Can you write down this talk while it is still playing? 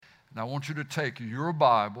Now, I want you to take your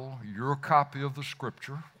Bible, your copy of the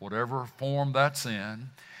Scripture, whatever form that's in,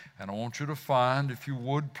 and I want you to find, if you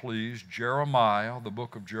would please, Jeremiah, the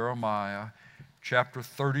book of Jeremiah, chapter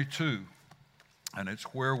 32. And it's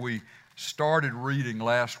where we started reading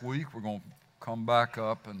last week. We're going to come back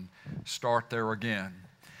up and start there again.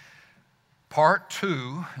 Part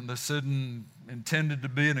 2, and this isn't intended to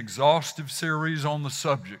be an exhaustive series on the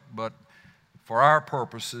subject, but for our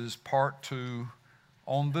purposes, part 2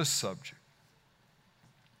 on this subject.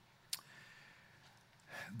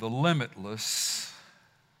 The limitless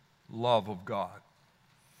love of God.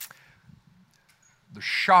 The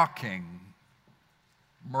shocking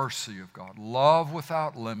mercy of God. Love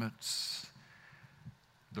without limits.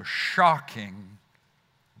 The shocking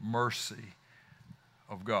mercy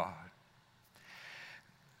of God.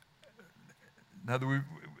 Now, we've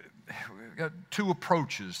got two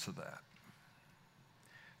approaches to that.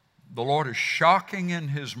 The Lord is shocking in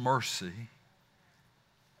His mercy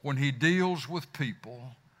when He deals with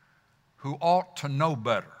people who ought to know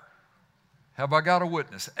better. Have I got a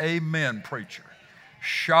witness? Amen, preacher.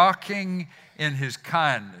 Shocking in His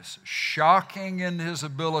kindness, shocking in His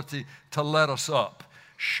ability to let us up,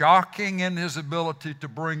 shocking in His ability to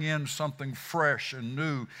bring in something fresh and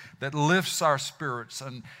new that lifts our spirits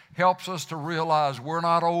and helps us to realize we're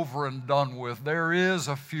not over and done with. There is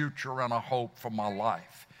a future and a hope for my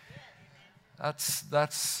life.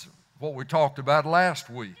 That's what we talked about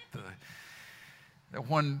last week. That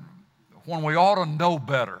when we ought to know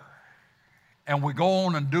better and we go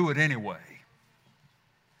on and do it anyway,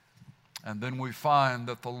 and then we find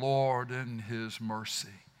that the Lord in His mercy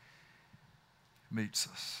meets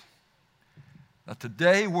us. Now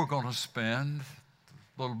today we're going to spend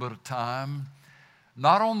a little bit of time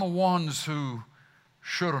not on the ones who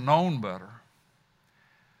should have known better,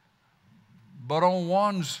 but on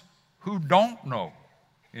ones who don't know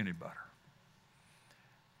any better.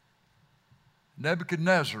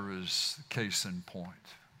 Nebuchadnezzar is the case in point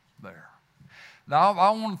there. Now, I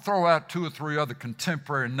want to throw out 2 or 3 other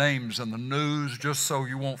contemporary names in the news just so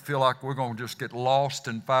you won't feel like we're going to just get lost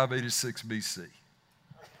in 586 BC.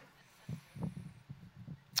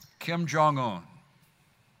 Kim Jong-un,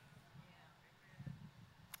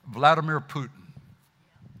 Vladimir Putin,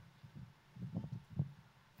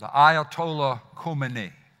 the Ayatollah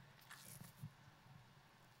Khomeini.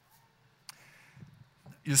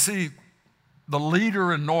 You see, the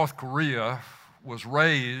leader in North Korea was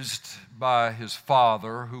raised by his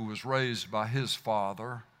father, who was raised by his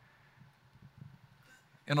father,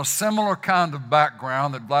 in a similar kind of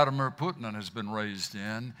background that Vladimir Putin has been raised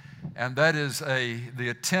in, and that is the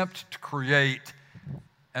attempt to create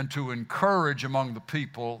and to encourage among the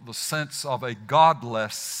people the sense of a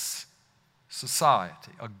godless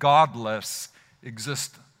society, a godless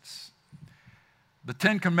existence. The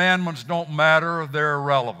 10 Commandments don't matter, they're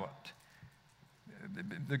irrelevant.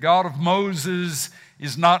 The God of Moses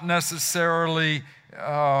is not necessarily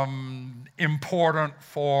important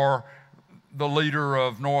for the leader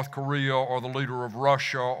of North Korea or the leader of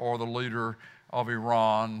Russia or the leader of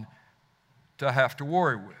Iran to have to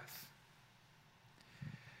worry with.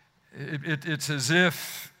 It's as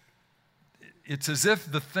if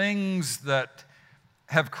the things that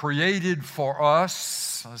have created for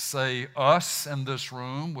us, I say us in this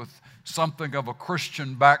room, with something of a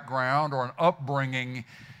Christian background or an upbringing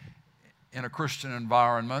in a Christian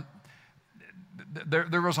environment,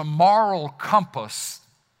 there is a moral compass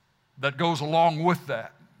that goes along with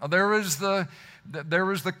that. Now, there is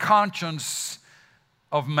the conscience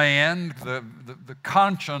of man, the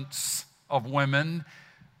conscience of women,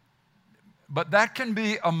 but that can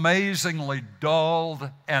be amazingly dulled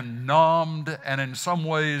and numbed, and in some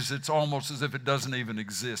ways it's almost as if it doesn't even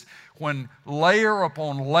exist. When layer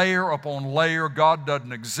upon layer upon layer, God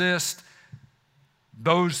doesn't exist,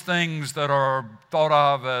 those things that are thought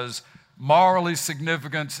of as morally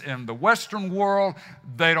significant in the Western world,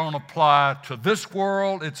 they don't apply to this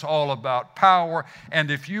world. It's all about power.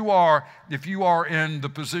 And if you are in the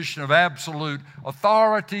position of absolute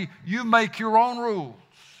authority, you make your own rules.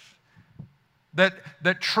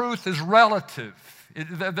 That truth is relative.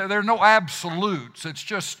 There are no absolutes. It's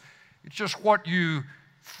just what you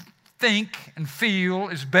think and feel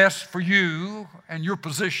is best for you and your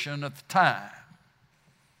position at the time.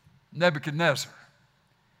 Nebuchadnezzar.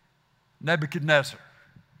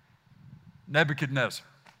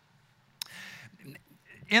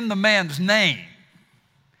 In the man's name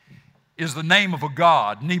is the name of a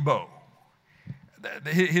god, Nebo.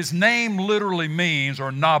 His name literally means,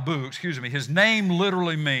 or Nabu, his name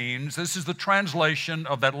literally means, this is the translation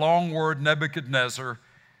of that long word Nebuchadnezzar,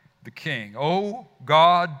 the king. O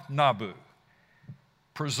God, Nabu.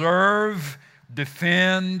 preserve,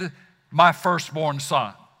 defend my firstborn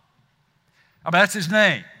son. I mean, that's his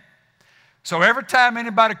name. So every time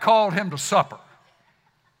anybody called him to supper,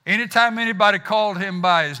 anytime anybody called him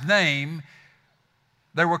by his name,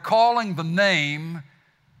 they were calling the name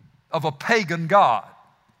of a pagan god,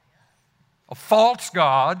 a false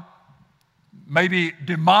god, maybe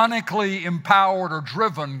demonically empowered or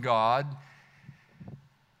driven god,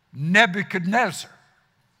 Nebuchadnezzar.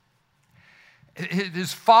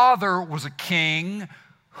 His father was a king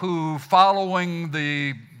who, following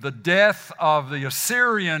the death of the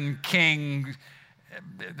Assyrian king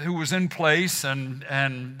who was in place, and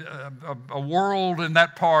a world in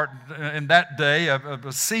that part, in that day,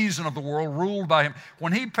 a season of the world ruled by him.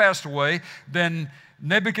 When he passed away, then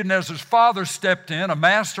Nebuchadnezzar's father stepped in,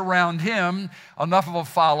 amassed around him enough of a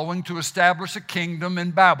following to establish a kingdom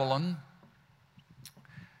in Babylon.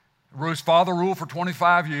 His father ruled for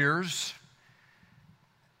 25 years.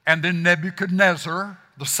 And then Nebuchadnezzar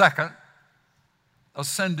II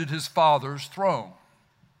ascended his father's throne.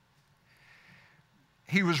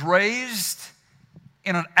 He was raised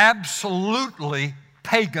in an absolutely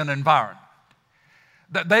pagan environment.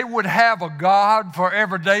 That they would have a god for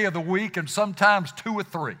every day of the week and sometimes two or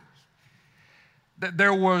three. That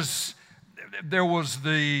there was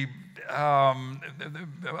a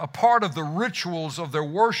part of the rituals of their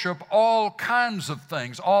worship, all kinds of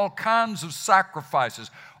things, all kinds of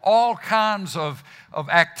sacrifices, all kinds of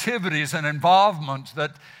activities and involvements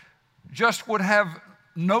that just would have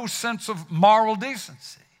no sense of moral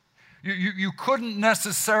decency. You couldn't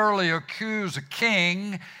necessarily accuse a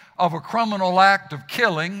king of a criminal act of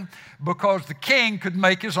killing because the king could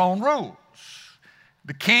make his own rules.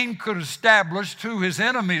 The king could establish who his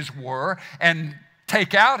enemies were and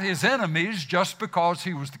take out his enemies just because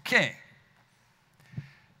he was the king.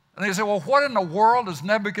 And they say, well, what in the world does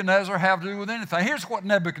Nebuchadnezzar have to do with anything? Here's what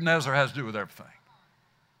Nebuchadnezzar has to do with everything.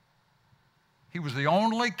 He was the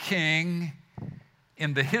only king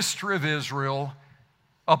in the history of Israel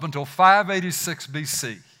up until 586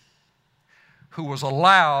 BC who was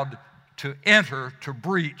allowed to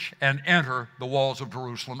breach and enter the walls of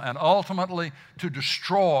Jerusalem, and ultimately to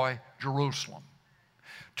destroy Jerusalem,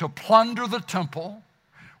 to plunder the temple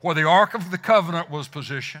where the Ark of the Covenant was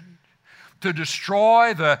positioned, to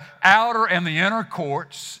destroy the outer and the inner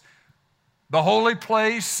courts, the holy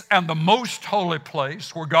place and the most holy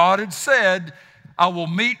place where God had said, I will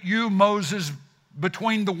meet you, Moses,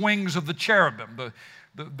 between the wings of the cherubim,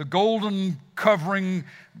 the golden covering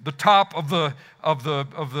the top of the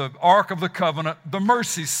Ark of the Covenant, the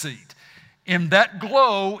mercy seat. In that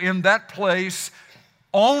glow, in that place,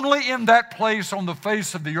 only in that place on the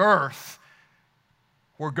face of the earth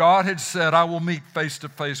where God had said, I will meet face to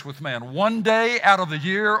face with man. One day out of the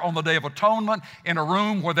year, on the Day of Atonement, in a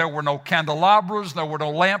room where there were no candelabras, there were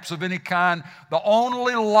no lamps of any kind, the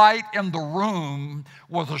only light in the room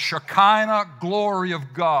was the Shekinah glory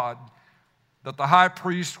of God that the high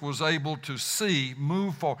priest was able to see,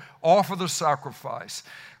 move for, offer the sacrifice.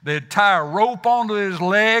 They'd tie a rope onto his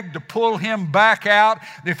leg to pull him back out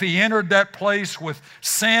if he entered that place with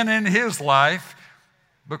sin in his life,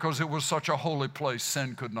 because it was such a holy place,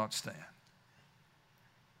 sin could not stand.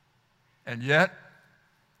 And yet,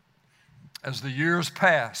 as the years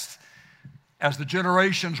passed, as the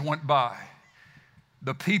generations went by,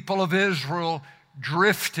 the people of Israel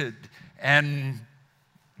drifted and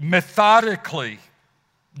methodically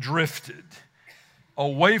drifted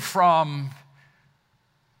away from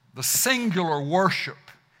the singular worship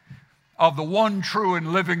of the one true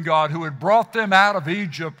and living God who had brought them out of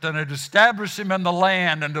Egypt and had established them in the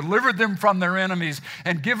land and delivered them from their enemies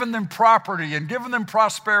and given them property and given them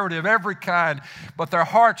prosperity of every kind. But their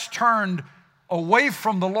hearts turned away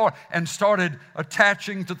from the Lord and started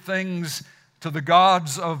attaching to things, to the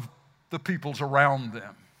gods of the peoples around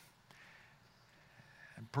them.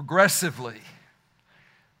 And progressively,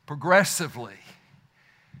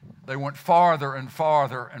 they went farther and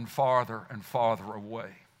farther and farther and farther away,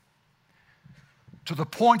 to the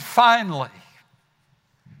point finally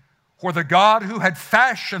where the God who had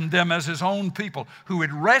fashioned them as his own people, who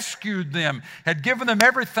had rescued them, had given them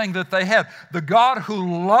everything that they had, the God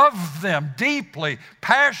who loved them deeply,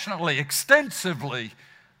 passionately, extensively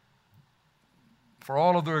for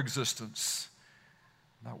all of their existence,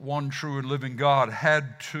 that one true and living God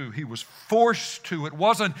he was forced to. It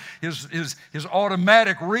wasn't his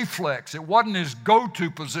automatic reflex. It wasn't his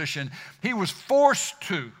go-to position. He was forced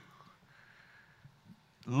to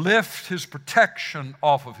lift his protection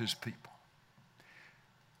off of his people,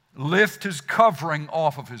 lift his covering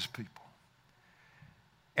off of his people,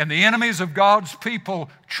 And the enemies of God's people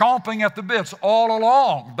chomping at the bits all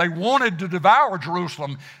along. They wanted to devour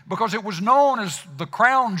Jerusalem because it was known as the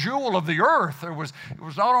crown jewel of the earth. It was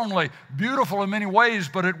not only beautiful in many ways,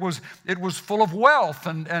 but it was full of wealth,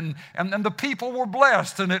 and the people were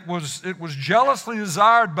blessed, and it was jealously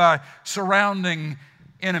desired by surrounding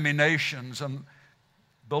enemy nations. And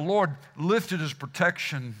the Lord lifted His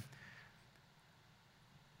protection,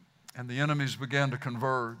 and the enemies began to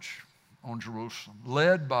converge on Jerusalem,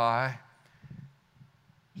 led by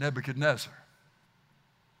Nebuchadnezzar.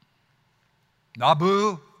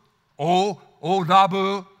 Nabu,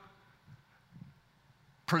 Nabu,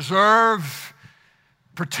 preserve,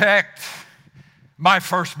 protect my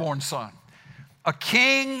firstborn son. A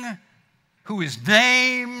king who is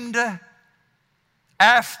named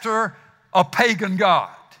after a pagan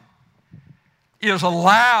god is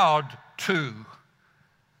allowed to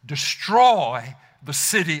destroy the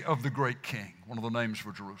city of the great king, one of the names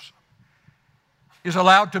for Jerusalem, is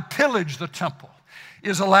allowed to pillage the temple,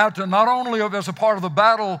 is allowed to not only as a part of the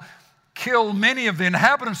battle kill many of the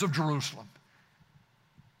inhabitants of Jerusalem,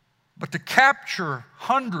 but to capture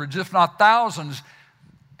hundreds, if not thousands,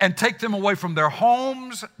 and take them away from their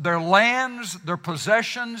homes, their lands, their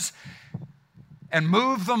possessions, and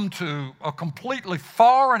move them to a completely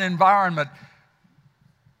foreign environment,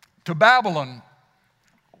 to Babylon,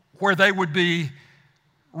 where they would be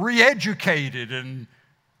re-educated and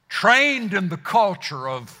trained in the culture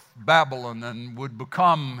of Babylon, and would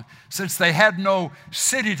become, since they had no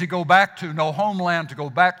city to go back to, no homeland to go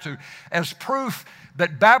back to, as proof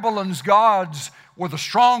that Babylon's gods were the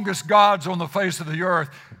strongest gods on the face of the earth,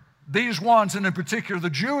 these ones, and in particular the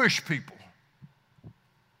Jewish people,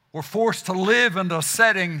 were forced to live in a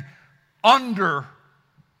setting under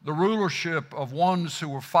the rulership of ones who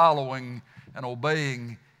were following and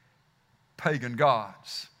obeying pagan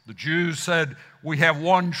gods. The Jews said, we have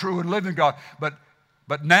one true and living God.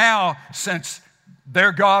 But now, since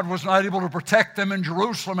their God was not able to protect them in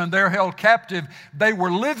Jerusalem and they're held captive, they were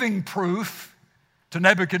living proof to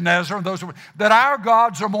Nebuchadnezzar and those that our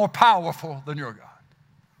gods are more powerful than your God.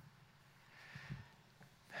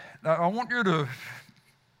 Now, I want you to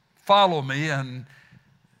follow me and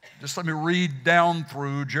just let me read down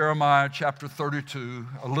through Jeremiah chapter 32,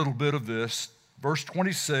 a little bit of this. Verse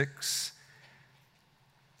 26,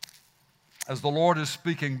 as the Lord is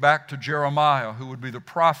speaking back to Jeremiah, who would be the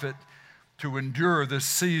prophet to endure this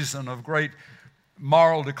season of great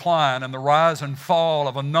moral decline and the rise and fall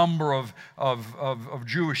of a number of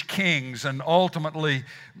Jewish kings, and ultimately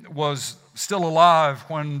was still alive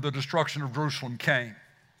when the destruction of Jerusalem came.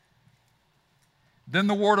 Then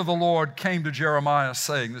the word of the Lord came to Jeremiah,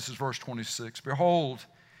 saying, this is verse 26, behold,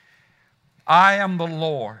 I am the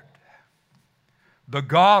Lord, the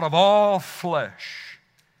God of all flesh.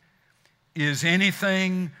 Is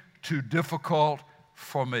anything too difficult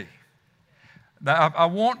for me? Now, I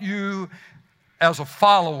want you, as a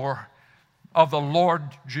follower of the Lord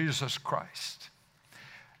Jesus Christ,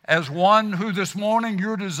 as one who this morning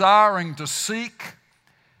you're desiring to seek,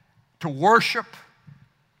 to worship,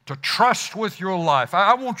 to trust with your life,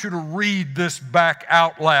 I want you to read this back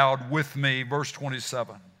out loud with me, verse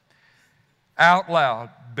 27. Out loud,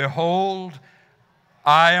 behold,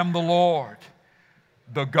 I am the Lord,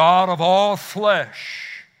 the God of all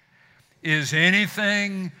flesh. Is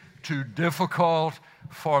anything too difficult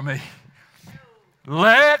for me?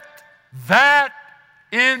 Let that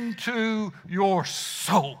into your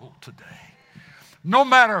soul today. No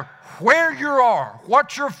matter where you are,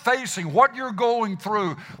 what you're facing, what you're going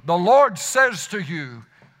through, the Lord says to you,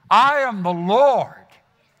 I am the Lord.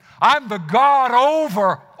 I'm the God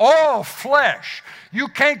over all flesh. You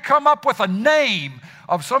can't come up with a name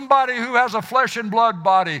of somebody who has a flesh and blood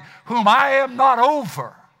body whom I am not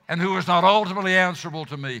over and who is not ultimately answerable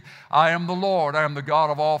to me. I am the Lord. I am the God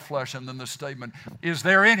of all flesh. And then the statement, is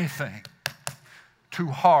there anything too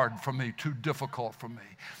hard for me, too difficult for me?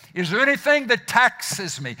 Is there anything that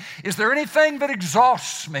taxes me? Is there anything that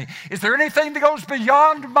exhausts me? Is there anything that goes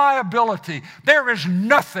beyond my ability? There is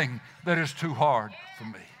nothing that is too hard for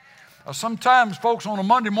me. Sometimes, folks, on a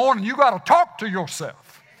Monday morning, you got to talk to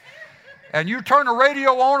yourself. And you turn the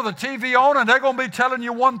radio on or the TV on, and they're going to be telling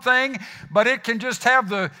you one thing, but it can just have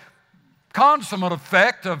the consummate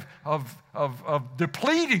effect of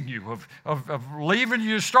depleting you, of leaving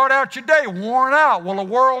you to start out your day worn out. Well, the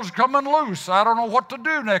world's coming loose. I don't know what to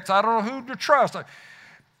do next. I don't know who to trust. The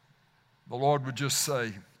Lord would just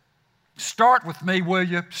say, start with me, will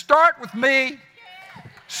you? Start with me.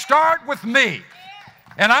 Start with me.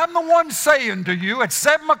 And I'm the one saying to you at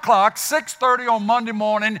 7 o'clock, 6:30 on Monday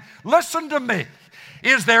morning, listen to me.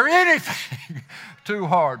 Is there anything too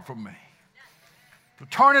hard for me? to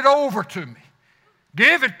turn it over to me.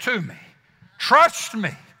 Give it to me. Trust me.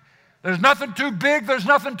 There's nothing too big. There's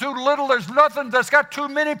nothing too little. There's nothing that's got too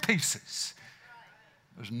many pieces.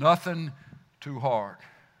 There's nothing too hard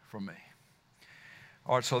for me.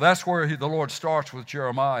 All right, so that's where the Lord starts with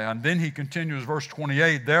Jeremiah. And then he continues, verse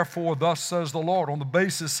 28, therefore, thus says the Lord, on the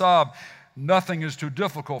basis of nothing is too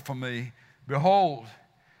difficult for me. Behold,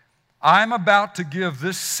 I'm about to give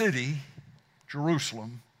this city,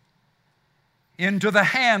 Jerusalem, into the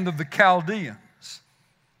hand of the Chaldeans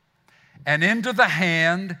and into the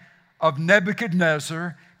hand of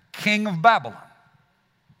Nebuchadnezzar, king of Babylon,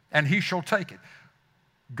 and he shall take it.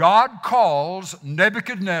 God calls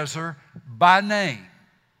Nebuchadnezzar by name,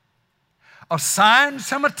 assigns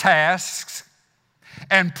him a task,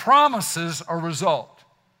 and promises a result.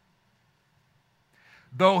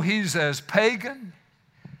 Though he's as pagan,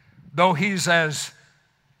 though he's as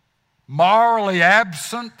morally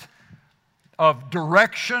absent of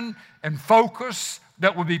direction and focus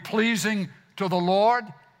that would be pleasing to the Lord.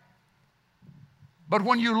 But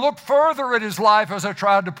when you look further at his life, as I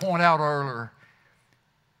tried to point out earlier,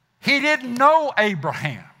 he didn't know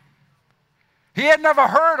Abraham. He had never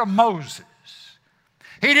heard of Moses.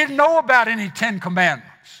 He didn't know about any 10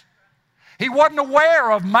 Commandments. He wasn't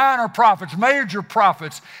aware of minor prophets, major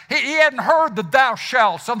prophets. He hadn't heard the thou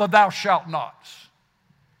shalt, some of the thou shalt nots.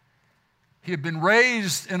 He had been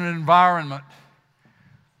raised in an environment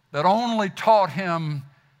that only taught him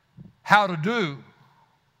how to do,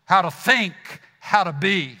 how to think, how to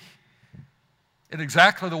be in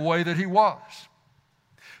exactly the way that he was.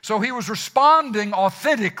 So he was responding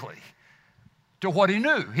authentically to what he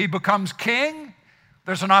knew. He becomes king.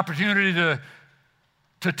 There's an opportunity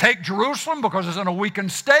to take Jerusalem because it's in a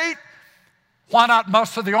weakened state. Why not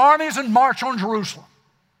muster the armies and march on Jerusalem?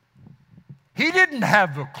 He didn't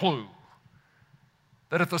have the clue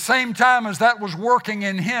that at the same time as that was working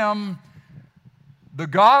in him, the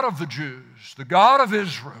God of the Jews, the God of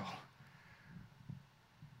Israel,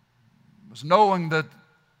 was knowing that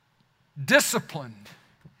discipline,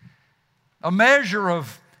 a measure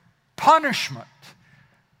of punishment,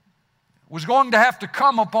 was going to have to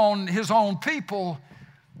come upon his own people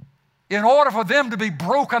in order for them to be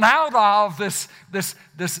broken out of this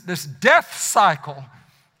death cycle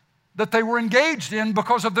that they were engaged in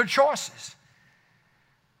because of their choices.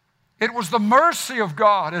 It was the mercy of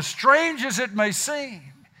God, as strange as it may seem,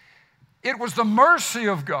 it was the mercy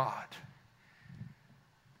of God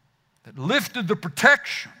that lifted the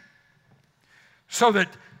protection so that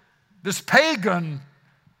this pagan,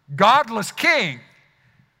 godless king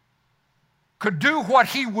could do what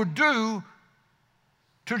he would do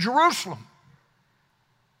to Jerusalem,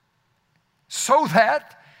 so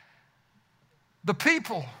that the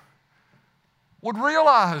people would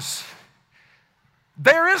realize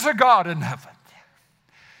there is a God in heaven.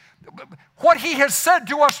 What he has said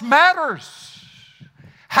to us matters.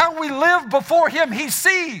 How we live before him, he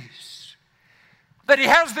sees. That he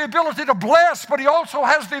has the ability to bless, but he also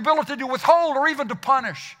has the ability to withhold or even to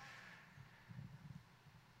punish.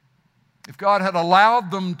 If God had allowed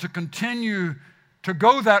them to continue to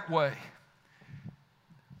go that way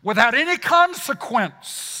without any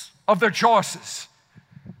consequence of their choices,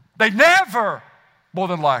 they never, more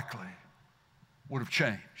than likely, would have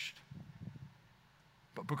changed.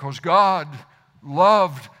 But because God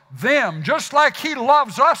loved them just like he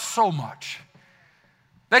loves us so much,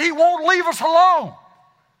 that he won't leave us alone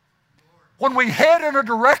when we head in a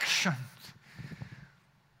direction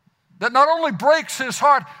that not only breaks his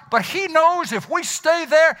heart, but he knows if we stay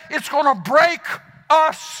there, it's going to break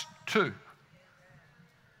us too.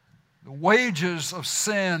 The wages of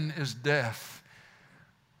sin is death,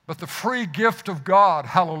 but the free gift of God,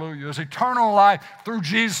 hallelujah, is eternal life through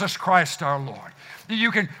Jesus Christ our Lord.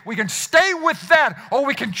 We can stay with that, or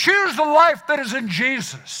we can choose the life that is in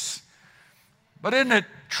Jesus. But isn't it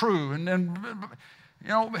true? And you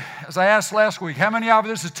know, as I asked last week, how many of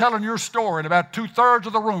you, this is telling your story, and about 2/3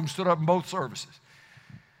 of the room stood up in both services,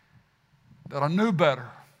 that I knew better,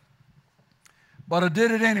 but I did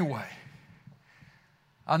it anyway.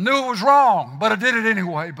 I knew it was wrong, but I did it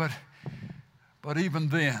anyway. But even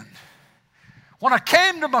then, when I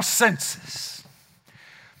came to my senses,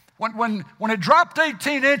 when it dropped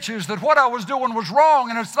 18 inches that what I was doing was wrong,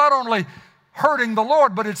 and it's not only hurting the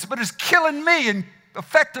Lord, but it's killing me and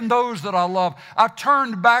affecting those that I love, I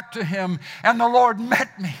turned back to him, and the Lord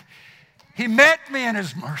met me. He met me in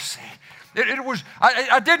his mercy.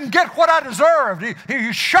 I didn't get what I deserved.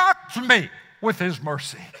 He shocked me with his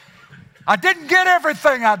mercy. I didn't get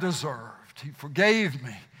everything I deserved. He forgave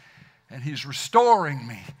me, and he's restoring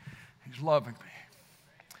me. He's loving me.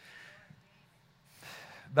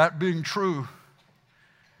 That being true,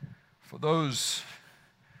 for those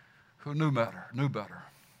who knew better.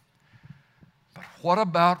 But what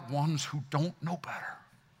about ones who don't know better?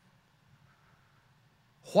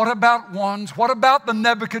 What about the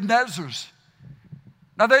Nebuchadnezzars?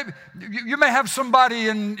 Now, you may have somebody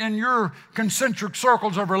in your concentric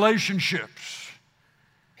circles of relationships,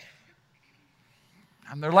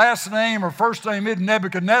 and their last name or first name is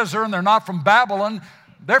Nebuchadnezzar, and they're not from Babylon,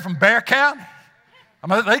 they're from Bear County. I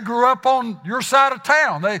mean, they grew up on your side of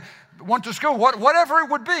town. They went to school, whatever it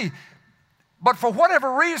would be. But for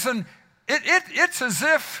whatever reason, it's as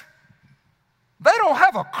if they don't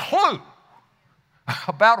have a clue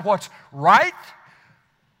about what's right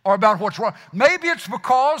or about what's wrong. Maybe it's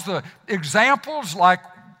because the examples, like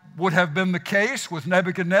would have been the case with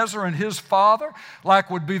Nebuchadnezzar and his father, like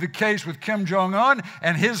would be the case with Kim Jong-un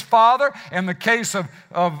and his father, and the case of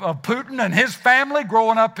Putin and his family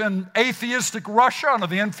growing up in atheistic Russia under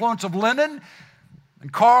the influence of Lenin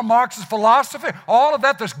and Karl Marx's philosophy, all of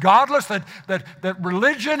that that's godless, that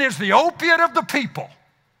religion is the opiate of the people.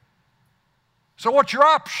 So what's your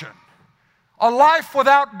option? A life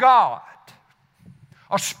without God,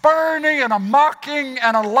 a spurning and a mocking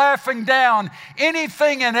and a laughing down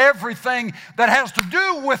anything and everything that has to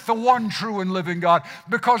do with the one true and living God.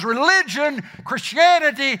 Because religion,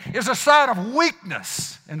 Christianity, is a sign of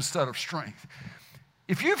weakness instead of strength.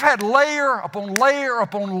 If you've had layer upon layer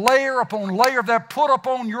upon layer upon layer of that put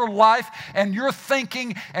upon your life and your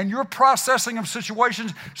thinking and your processing of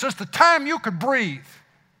situations since the time you could breathe,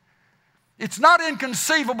 it's not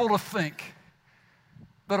inconceivable to think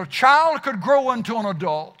that a child could grow into an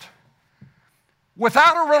adult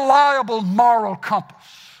without a reliable moral compass,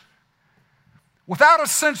 without a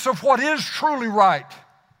sense of what is truly right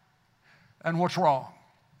and what's wrong,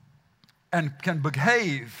 and can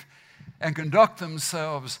behave and conduct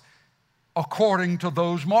themselves according to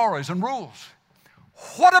those mores and rules.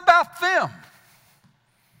 What about them?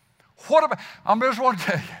 I just want to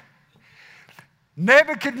tell you,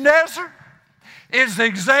 Nebuchadnezzar is the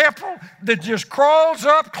example that just crawls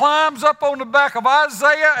up, climbs up on the back of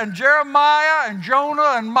Isaiah and Jeremiah and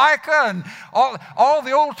Jonah and Micah and all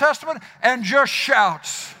the Old Testament and just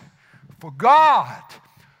shouts, "For God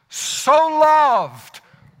so loved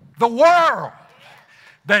the world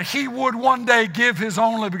that He would one day give His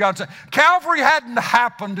only begotten Son." Calvary hadn't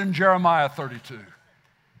happened in Jeremiah 32.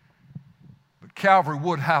 But Calvary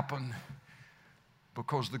would happen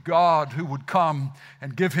because the God who would come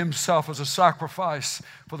and give Himself as a sacrifice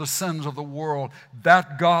for the sins of the world,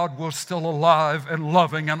 that God was still alive and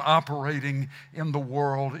loving and operating in the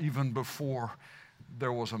world even before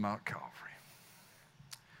there was a Mount Calvary.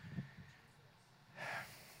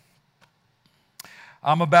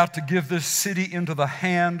 I'm about to give this city into the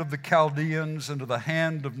hand of the Chaldeans, into the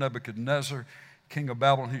hand of Nebuchadnezzar, king of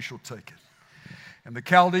Babylon. He shall take it. And the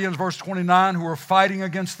Chaldeans, verse 29, who are fighting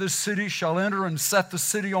against this city shall enter and set the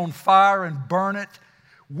city on fire and burn it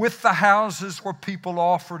with the houses where people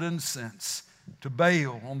offered incense to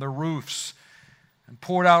Baal on their roofs and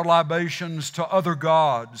poured out libations to other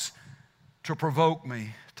gods to provoke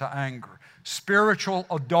me to anger. Spiritual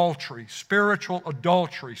adultery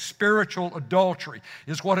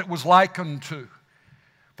is what it was likened to.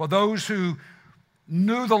 For those who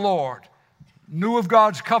knew the Lord, knew of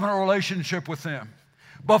God's covenant relationship with them,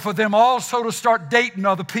 but for them also to start dating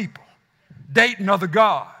other people, dating other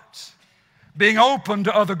gods, being open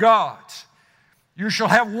to other gods. You shall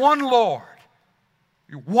have one Lord,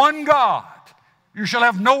 one God. You shall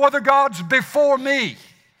have no other gods before me.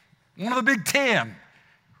 One of the big 10.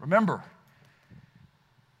 Remember.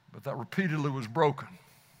 But that repeatedly was broken.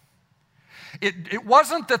 It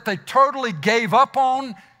wasn't that they totally gave up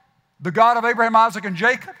on the God of Abraham, Isaac, and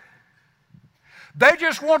Jacob. They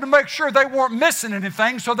just wanted to make sure they weren't missing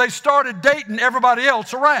anything, so they started dating everybody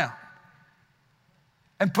else around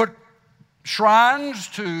and put shrines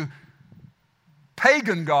to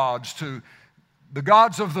pagan gods, to the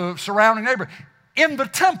gods of the surrounding neighborhood, in the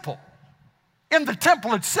temple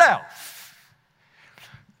itself.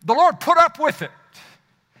 The Lord put up with it,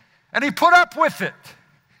 and He put up with it,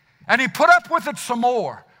 and He put up with it some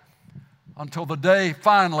more until the day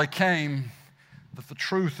finally came that the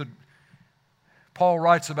truth that Paul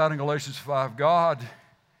writes about in Galatians 5, God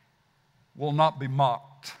will not be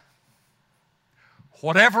mocked.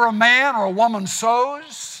 Whatever a man or a woman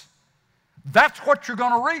sows, that's what you're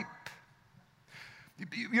going to reap.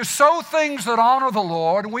 You sow things that honor the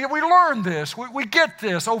Lord. We learn this. We get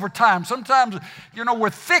this over time. Sometimes, we're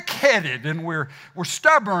thick-headed and we're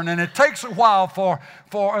stubborn, and it takes a while for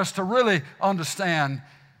us to really understand.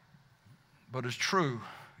 But it's true.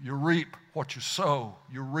 You reap what you sow.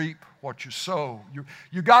 You reap what you sow.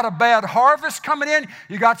 You got a bad harvest coming in.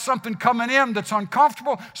 You got something coming in that's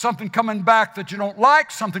uncomfortable, something coming back that you don't like,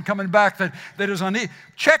 something coming back that is uneasy.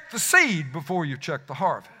 Check the seed before you check the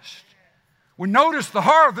harvest. We notice the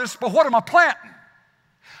harvest, but what am I planting?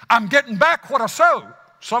 I'm getting back what I sowed,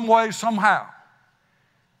 some way, somehow.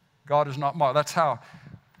 God is not mocked. That's how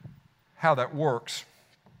that works.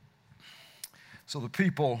 So the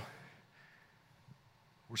people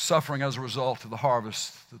were suffering as a result of the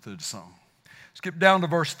harvest that they'd sown. Skip down to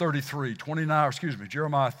verse 33,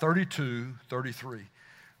 Jeremiah 32, 33.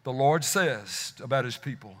 The Lord says about his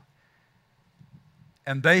people,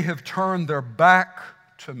 and they have turned their back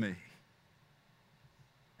to me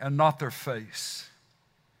and not their face.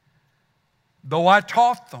 Though I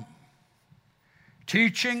taught them,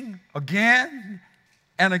 teaching again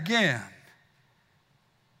and again,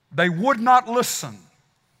 they would not listen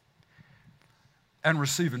and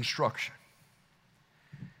receive instruction.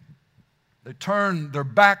 They turned their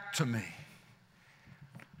back to me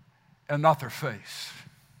and not their face.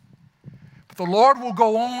 But the Lord will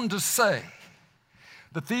go on to say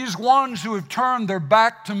that these ones who have turned their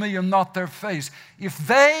back to me and not their face, if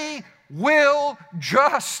they will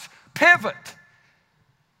just pivot,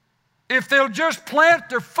 if they'll just plant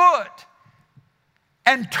their foot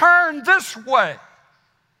and turn this way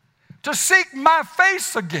to seek my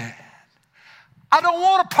face again, I don't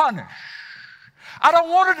want to punish. I don't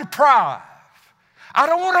want to deprive. I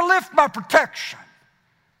don't want to lift my protection.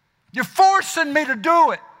 You're forcing me to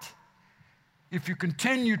do it. If you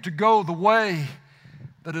continue to go the way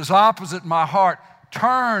that is opposite my heart,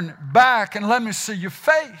 turn back and let me see your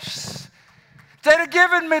face. Instead of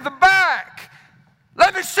giving me the back,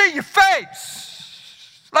 let me see your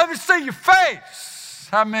face. Let me see your face.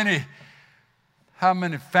 How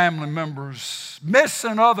many family members,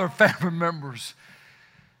 missing other family members,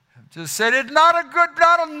 just said, it's not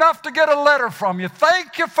enough to get a letter from you.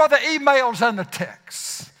 Thank you for the emails and the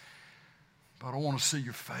texts. But I want to see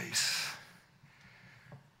your face.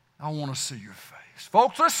 I want to see your face.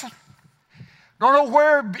 Folks, listen. Don't know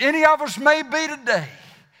where any of us may be today,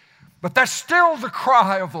 but that's still the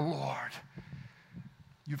cry of the Lord.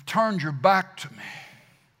 You've turned your back to me.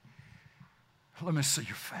 Let me see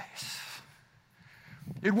your face.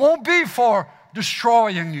 It won't be for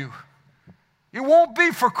destroying you. It won't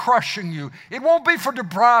be for crushing you. It won't be for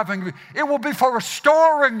depriving you. It will be for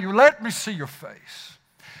restoring you. Let me see your face.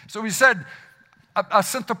 So he said, I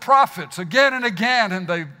sent the prophets again and again, and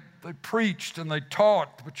they preached and they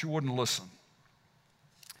taught, but you wouldn't listen.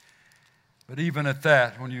 But even at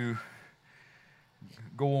that, when you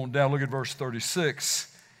go on down, look at verse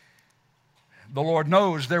 36, the Lord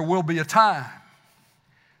knows there will be a time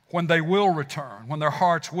when they will return, when their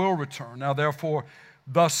hearts will return. Now, therefore,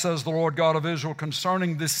 thus says the Lord God of Israel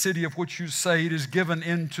concerning this city of which you say it is given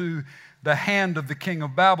into the hand of the king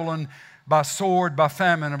of Babylon by sword, by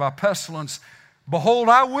famine, and by pestilence. Behold,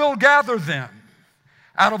 I will gather them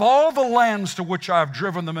out of all the lands to which I have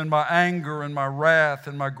driven them in my anger and my wrath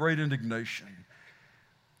and my great indignation.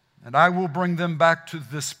 And I will bring them back to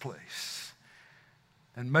this place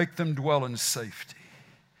and make them dwell in safety.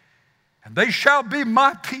 And they shall be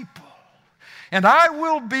my people, and I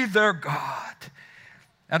will be their God.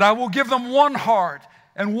 And I will give them one heart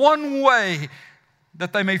and one way,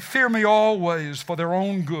 that they may fear me always for their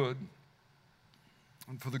own good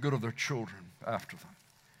and for the good of their children after them.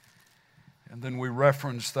 And then we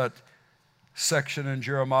reference that section in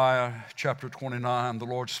Jeremiah chapter 29, the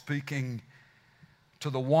Lord speaking to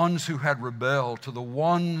the ones who had rebelled, to the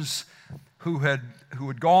ones who had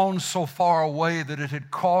gone so far away that it had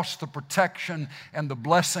cost the protection and the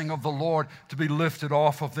blessing of the Lord to be lifted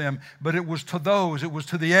off of them. But it was to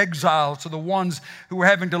the exiles, to the ones who were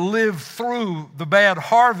having to live through the bad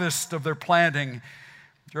harvest of their planting.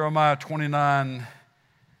 Jeremiah 29,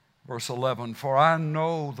 verse 11, for I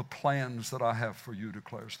know the plans that I have for you,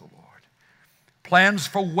 declares the Lord. Plans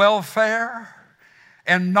for welfare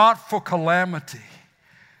and not for calamity,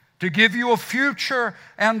 to give you a future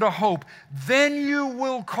and a hope. Then you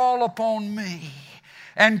will call upon me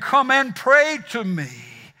and come and pray to me,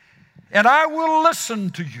 and I will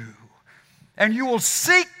listen to you. And you will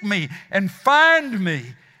seek me and find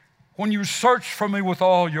me when you search for me with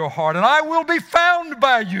all your heart. And I will be found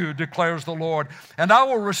by you, declares the Lord. And I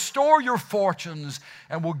will restore your fortunes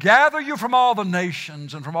and will gather you from all the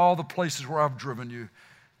nations and from all the places where I've driven you,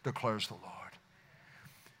 declares the Lord.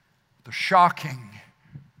 The shocking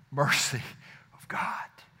mercy of God.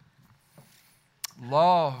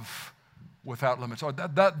 Love without limits.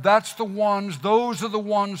 That's the ones, those are the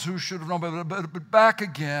ones who should have known. But back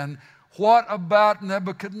again, what about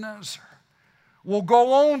Nebuchadnezzar? Well,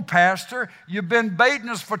 go on, Pastor. You've been baiting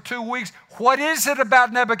us for 2 weeks. What is it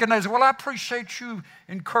about Nebuchadnezzar? Well, I appreciate you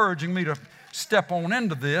encouraging me to step on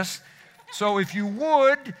into this. So if you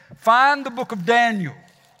would, find the book of Daniel.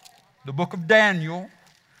 The book of Daniel,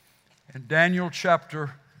 and Daniel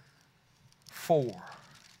chapter 4.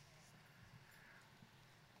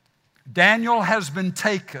 Daniel has been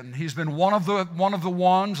taken. He's been one of the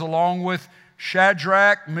ones, along with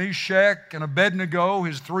Shadrach, Meshach, and Abednego,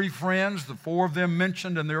 his 3 friends, the 4 of them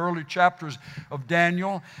mentioned in the early chapters of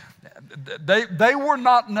Daniel. They were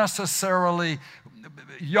not necessarily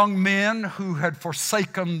young men who had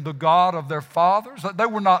forsaken the God of their fathers. They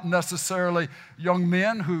were not necessarily young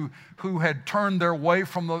men who had turned away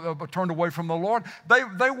from the Lord. They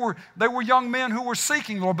were young men who were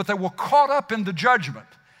seeking the Lord, but they were caught up in the judgment.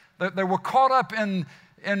 They were caught up in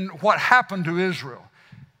what happened to Israel.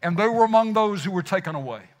 And they were among those who were taken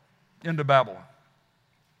away into Babylon.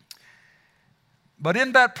 But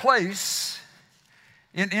in that place,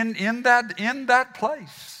 in that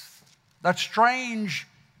place, that strange,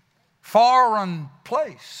 foreign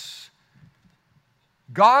place,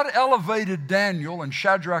 God elevated Daniel and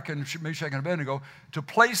Shadrach and Meshach and Abednego to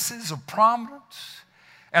places of prominence,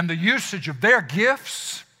 and the usage of their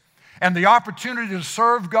gifts and the opportunity to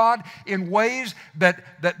serve God in ways that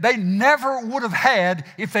they never would have had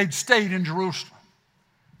if they'd stayed in Jerusalem.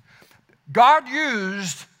 God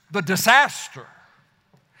used the disaster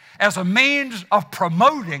as a means of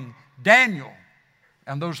promoting Daniel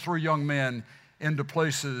and those 3 young men into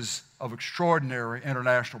places of extraordinary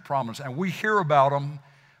international prominence. And we hear about them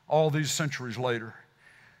all these centuries later.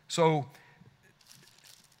 So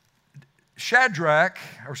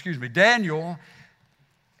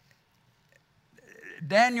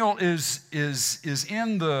Daniel is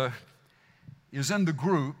in the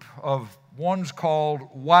group of ones called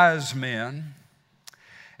wise men,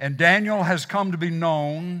 and Daniel has come to be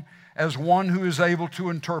known as one who is able to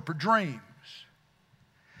interpret dreams.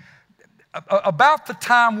 About the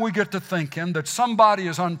time we get to thinking that somebody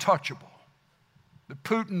is untouchable, that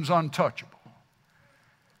Putin's untouchable,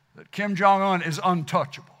 that Kim Jong-un is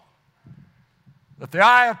untouchable, that the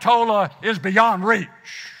Ayatollah is beyond reach,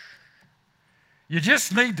 you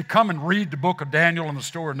just need to come and read the book of Daniel and the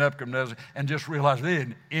story of Nebuchadnezzar and just realize there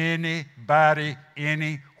isn't anybody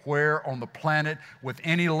anywhere on the planet with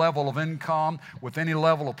any level of income, with any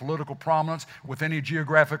level of political prominence, with any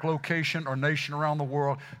geographic location or nation around the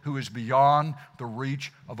world who is beyond the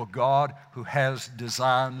reach of a God who has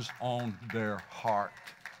designs on their heart.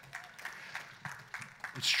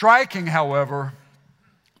 It's striking, however,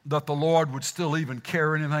 that the Lord would still even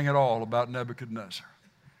care anything at all about Nebuchadnezzar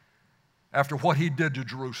after what he did to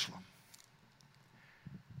Jerusalem,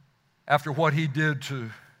 after what he did to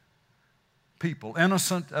people,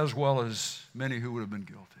 innocent as well as many who would have been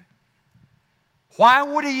guilty. Why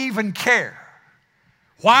would he even care?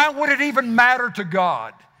 Why would it even matter to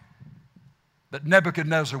God that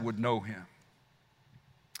Nebuchadnezzar would know him?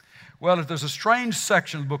 Well, there's a strange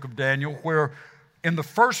section of the book of Daniel where in the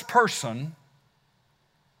first person,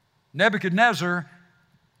 Nebuchadnezzar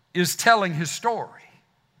is telling his story.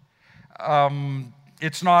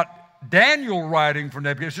 It's not Daniel writing for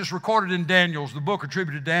Nebuchadnezzar. It's just recorded in the book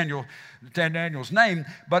attributed to Daniel's name.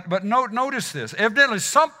 But notice this. Evidently,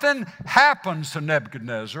 something happens to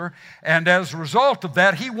Nebuchadnezzar, and as a result of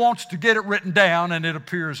that, he wants to get it written down, and it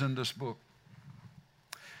appears in this book.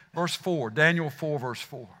 Verse 4, Daniel 4, verse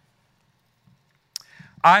 4.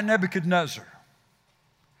 I, Nebuchadnezzar,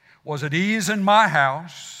 was at ease in my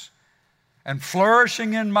house and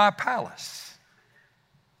flourishing in my palace.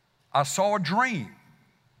 I saw a dream,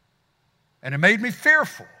 and it made me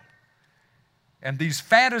fearful. And these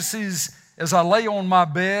fantasies as I lay on my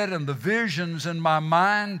bed and the visions in my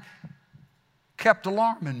mind kept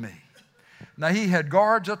alarming me. Now, he had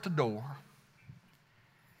guards at the door.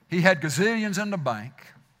 He had gazillions in the bank.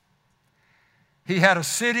 He had a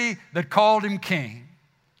city that called him king.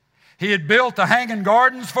 He had built the hanging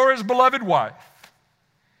gardens for his beloved wife.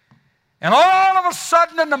 And all of a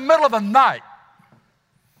sudden, in the middle of the night,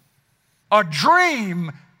 a dream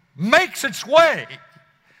makes its way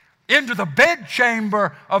into the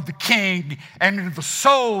bedchamber of the king and into the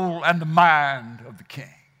soul and the mind of the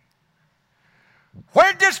king.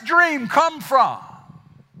 Where did this dream come from?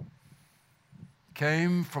 It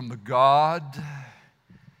came from the God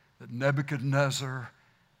that Nebuchadnezzar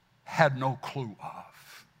had no clue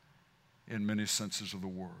of in many senses of the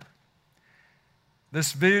word.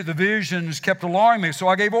 The visions kept alarming me, so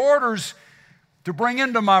I gave orders to bring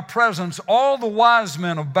into my presence all the wise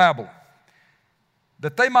men of Babylon,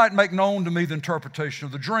 that they might make known to me the interpretation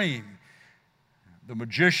of the dream. The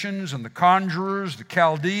magicians and the conjurers, the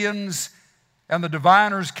Chaldeans, And the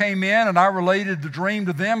diviners came in, and I related the dream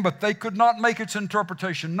to them, but they could not make its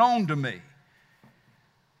interpretation known to me.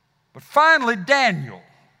 But finally, Daniel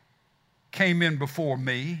came in before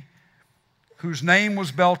me, whose name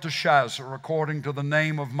was Belteshazzar, according to the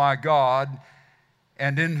name of my God,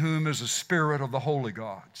 and in whom is a spirit of the holy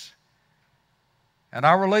gods. And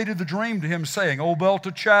I related the dream to him, saying, O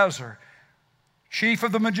Belteshazzar, chief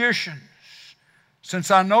of the magicians,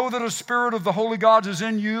 since I know that a spirit of the holy gods is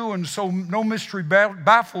in you, and so no mystery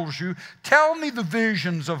baffles you, tell me the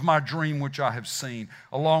visions of my dream which I have seen,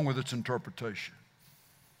 along with its interpretation.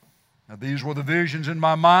 Now these were the visions in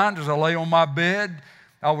my mind as I lay on my bed.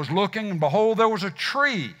 I was looking, and behold, there was a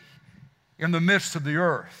tree in the midst of the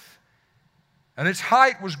earth, and its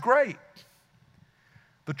height was great.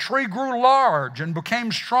 The tree grew large and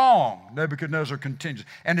became strong, Nebuchadnezzar continues,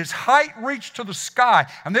 and its height reached to the sky,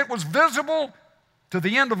 and it was visible to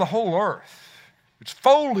the end of the whole earth. Its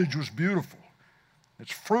foliage was beautiful,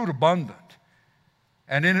 its fruit abundant,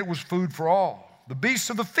 and in it was food for all. The beasts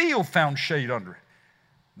of the field found shade under it.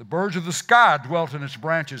 The birds of the sky dwelt in its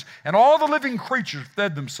branches, and all the living creatures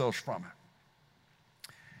fed themselves from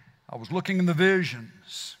it. I was looking in the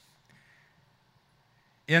visions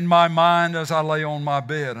in my mind as I lay on my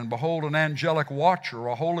bed, and behold, an angelic watcher,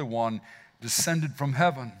 a holy one, descended from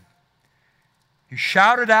heaven. He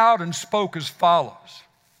shouted out and spoke as follows: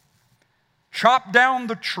 chop down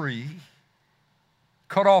the tree,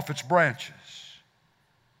 cut off its branches,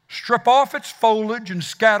 strip off its foliage and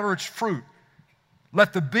scatter its fruit.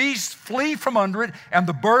 Let the beasts flee from under it and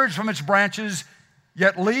the birds from its branches,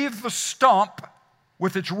 yet leave the stump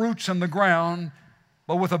with its roots in the ground,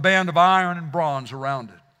 but with a band of iron and bronze around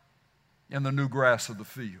it in the new grass of the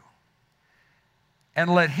field.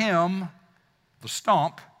 And let him, the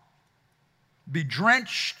stump, be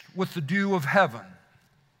drenched with the dew of heaven.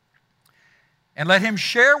 And let him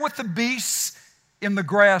share with the beasts in the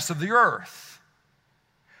grass of the earth.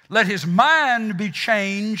 Let his mind be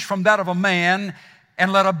changed from that of a man,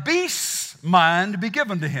 and let a beast's mind be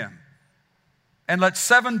given to him. And let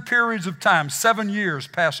 7 periods of time, 7 years,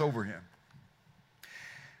 pass over him.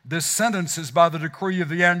 This sentence is by the decree of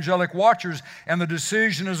the angelic watchers, and the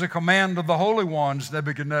decision is a command of the holy ones.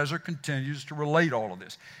 Nebuchadnezzar continues to relate all of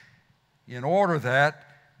this, in order that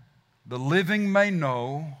the living may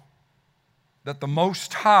know that the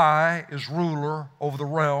Most High is ruler over the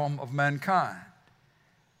realm of mankind,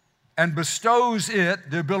 and bestows it,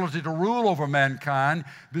 the ability to rule over mankind,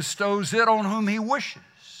 bestows it on whom he wishes,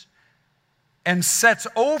 and sets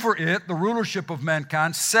over it the rulership of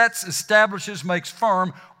mankind, sets, establishes, makes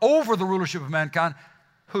firm over the rulership of mankind.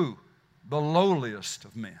 Who? The lowliest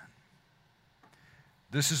of men.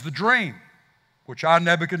 This is the dream which I,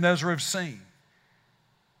 Nebuchadnezzar, have seen.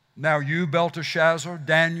 Now you, Belteshazzar,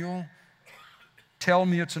 Daniel, tell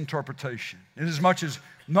me its interpretation, inasmuch as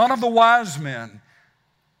none of the wise men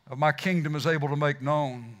of my kingdom is able to make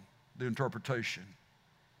known the interpretation.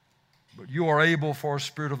 But you are able, for a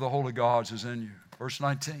spirit of the holy gods is in you. Verse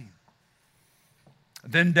 19.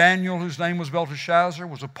 Then Daniel, whose name was Belteshazzar,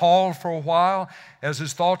 was appalled for a while as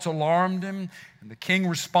his thoughts alarmed him. And the king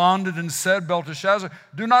responded and said, Belteshazzar,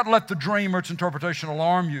 do not let the dream or its interpretation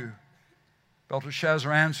alarm you.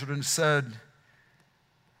 Belteshazzar answered and said,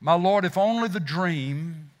 my lord, if only the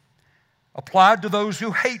dream applied to those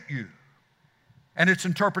who hate you, and its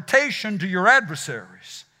interpretation to your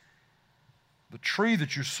adversaries. The tree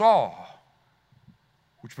that you saw,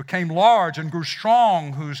 which became large and grew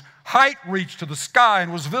strong, whose height reached to the sky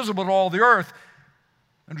and was visible to all the earth,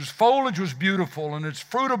 and whose foliage was beautiful, and its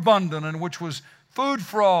fruit abundant, and which was food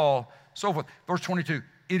for all, so forth. Verse 22,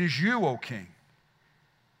 it is you, O king,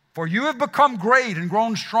 for you have become great and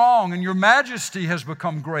grown strong, and your majesty has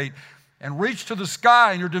become great, and reached to the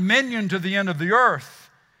sky, and your dominion to the end of the earth.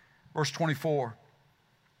 Verse 24,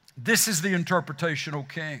 this is the interpretation, O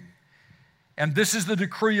king, and this is the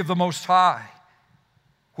decree of the Most High,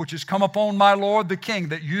 which has come upon my lord the king,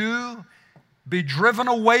 that you be driven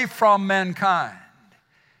away from mankind,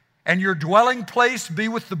 and your dwelling place be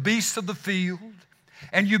with the beasts of the field,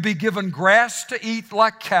 and you be given grass to eat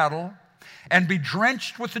like cattle, and be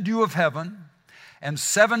drenched with the dew of heaven, and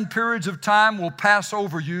 7 periods of time will pass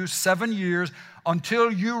over you, 7 years,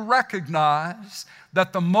 until you recognize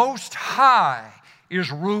that the Most High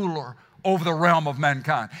is ruler over the realm of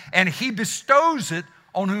mankind, and he bestows it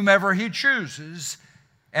on whomever he chooses,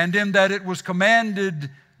 and in that it was commanded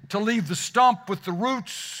to leave the stump with the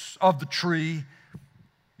roots of the tree,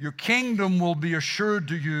 your kingdom will be assured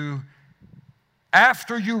to you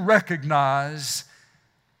after you recognize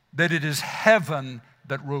that it is heaven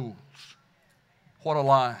that rules. What a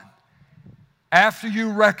line. After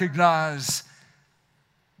you recognize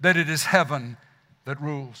that it is heaven that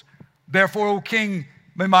rules. Therefore, O king,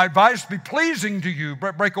 may my advice be pleasing to you.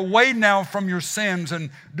 Break away now from your sins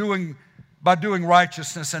and by doing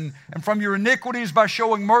righteousness, and from your iniquities by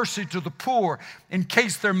showing mercy to the poor, in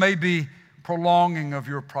case there may be prolonging of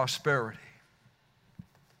your prosperity.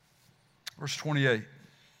 Verse 28.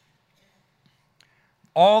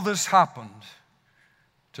 All this happened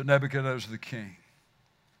to Nebuchadnezzar the king.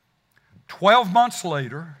 12 months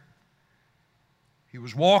later, he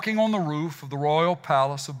was walking on the roof of the royal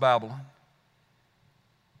palace of Babylon.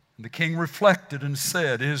 And the king reflected and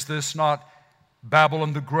said, "Is this not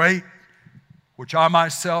Babylon the Great, which I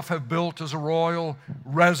myself have built as a royal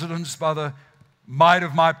residence by the might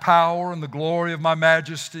of my power and the glory of my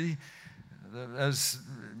majesty?" As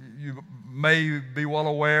you may be well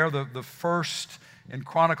aware, the first in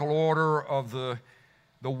chronicle order of the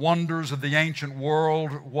wonders of the ancient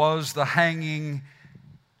world was the hanging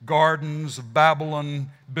gardens of Babylon,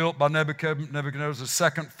 built by Nebuchadnezzar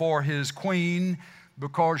II for his queen,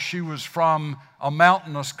 because she was from a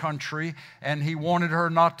mountainous country and he wanted her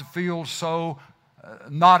not to feel so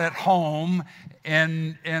not at home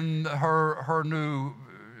in her new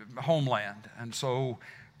homeland. And so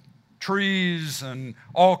trees and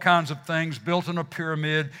all kinds of things built in a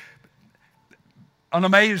pyramid, an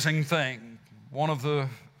amazing thing, one of the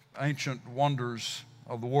ancient wonders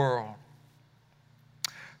of the world.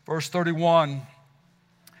 Verse 31,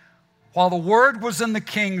 while the word was in the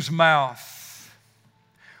king's mouth,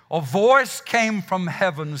 a voice came from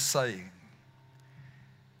heaven saying,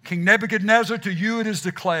 "King Nebuchadnezzar, to you it is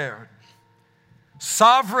declared,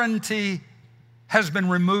 sovereignty has been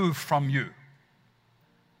removed from you,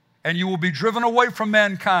 and you will be driven away from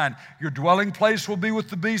mankind. Your dwelling place will be with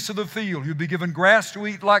the beasts of the field. You'll be given grass to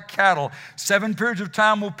eat like cattle. 7 periods of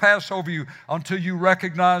time will pass over you until you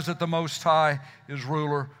recognize that the Most High is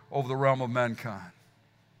ruler over the realm of mankind.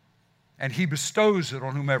 And He bestows it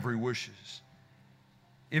on whomever He wishes."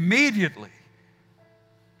 Immediately,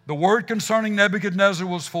 the word concerning Nebuchadnezzar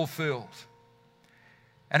was fulfilled.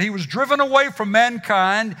 And he was driven away from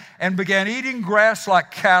mankind and began eating grass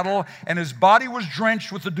like cattle, and his body was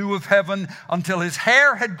drenched with the dew of heaven until his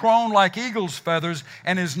hair had grown like eagle's feathers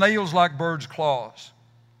and his nails like bird's claws.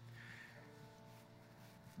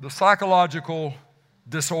 The psychological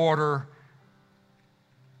disorder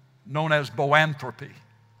known as boanthropy,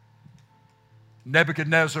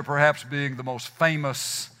 Nebuchadnezzar perhaps being the most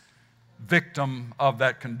famous victim of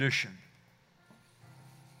that condition.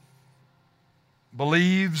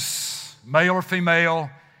 Believes, male or female,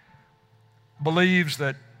 believes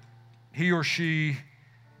that he or she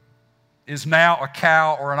is now a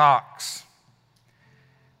cow or an ox.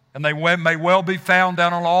 And they may well be found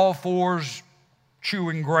down on all fours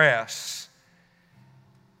chewing grass.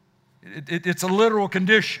 It's a literal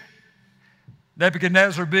condition.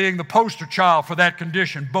 Nebuchadnezzar being the poster child for that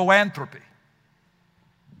condition, boanthropy.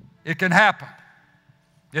 It can happen.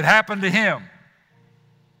 It happened to him.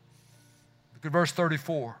 Look at verse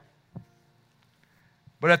 34.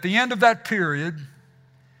 But at the end of that period,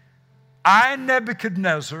 I,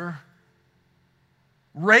 Nebuchadnezzar,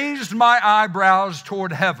 raised my eyebrows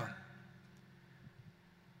toward heaven,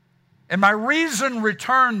 and my reason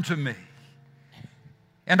returned to me.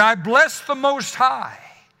 And I blessed the Most High,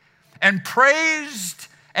 and praised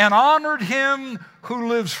and honored Him who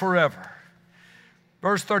lives forever.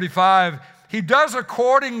 Verse 35, He does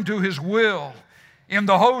according to His will in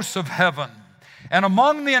the hosts of heaven and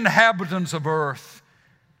among the inhabitants of earth.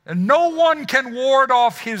 And no one can ward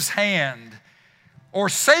off His hand or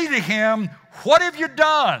say to Him, "What have you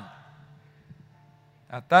done?"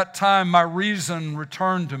 At that time my reason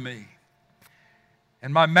returned to me,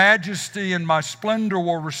 and my majesty and my splendor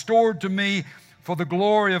were restored to me for the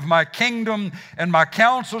glory of my kingdom, and my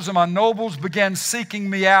counselors and my nobles began seeking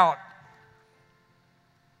me out.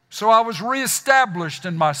 So I was reestablished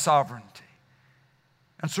in my sovereignty,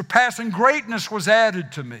 and surpassing greatness was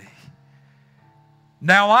added to me.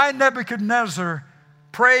 Now I, Nebuchadnezzar,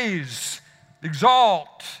 praise,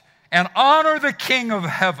 exalt, and honor the King of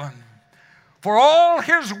heaven. For all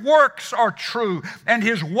His works are true, and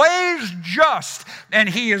His ways just, and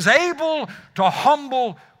He is able to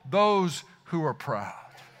humble those who are proud.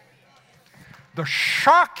 The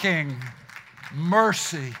shocking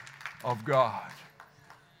mercy of God.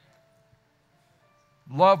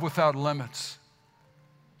 Love without limits.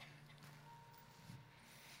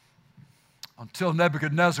 Until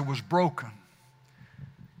Nebuchadnezzar was broken.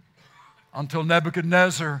 Until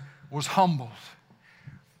Nebuchadnezzar was humbled.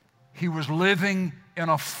 He was living in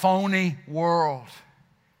a phony world.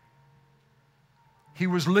 He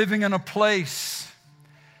was living in a place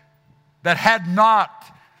that had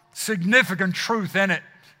not significant truth in it.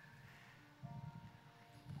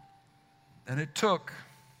 And it took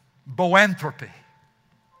boanthropy,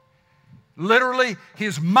 literally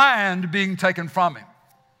his mind being taken from him.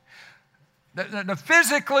 Now,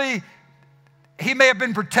 physically, he may have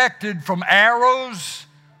been protected from arrows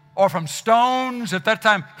or from stones at that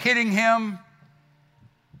time hitting him,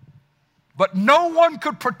 but no one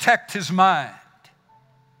could protect his mind.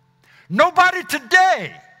 Nobody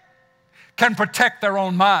today can protect their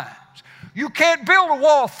own minds. You can't build a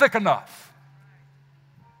wall thick enough.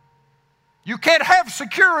 You can't have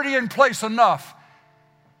security in place enough.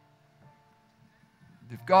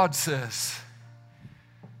 If God says,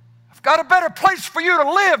 I've got a better place for you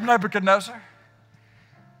to live, Nebuchadnezzar,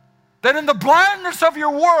 than in the blindness of your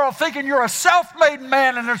world, thinking you're a self-made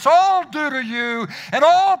man and it's all due to you and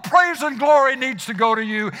all praise and glory needs to go to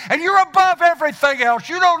you and you're above everything else.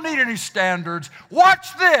 You don't need any standards.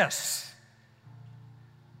 Watch this.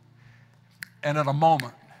 And in a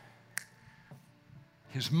moment,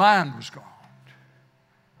 his mind was gone.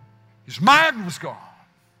 His mind was gone.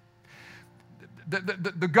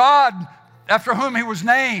 The God after whom he was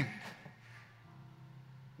named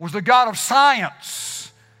was the God of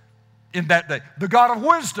science in that day, the God of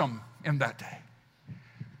wisdom in that day.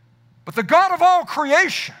 But the God of all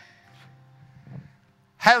creation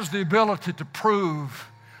has the ability to prove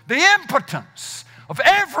the impotence of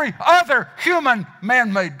every other human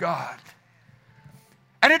man-made God.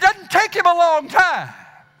 And it doesn't take him a long time.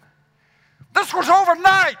 This was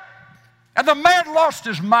overnight, and the man lost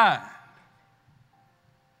his mind.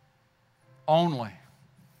 Only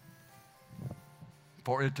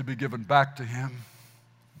for it to be given back to him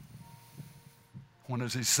when,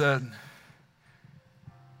 as he said,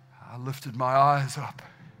 I lifted my eyes up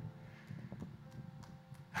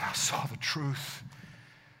and I saw the truth.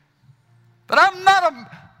 That I'm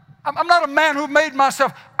not a man who made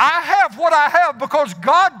myself. I have what I have because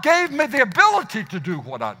God gave me the ability to do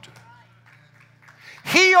what I do.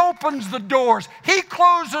 He opens the doors. He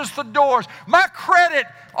closes the doors. My credit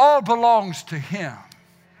all belongs to him.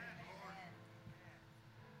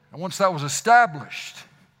 And once that was established,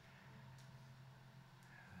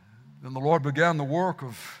 then the Lord began the work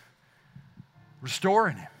of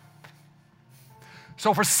restoring him.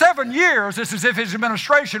 So for 7 years, it's as if his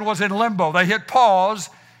administration was in limbo. They hit pause.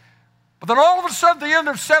 But then all of a sudden, the end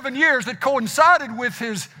of 7 years that coincided with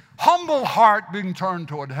his humble heart being turned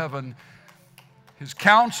toward heaven, his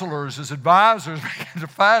counselors, his advisors began to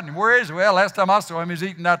find him. Where is he? Well, last time I saw him, he's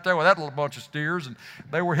eating out there with that little bunch of steers, and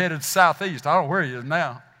they were headed southeast. I don't know where he is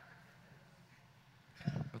now.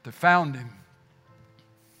 But they found him.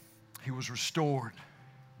 He was restored.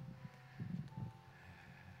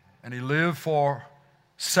 And he lived for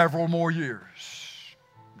several more years.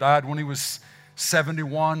 Died when he was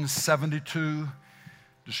 71, 72.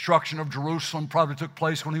 Destruction of Jerusalem probably took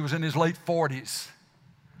place when he was in his late 40s.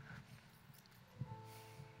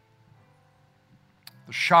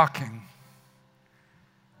 The shocking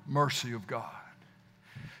mercy of God.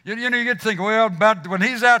 You know, you get to think, well, about when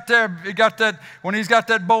he's out there, when he's got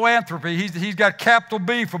that boanthropy, he's got capital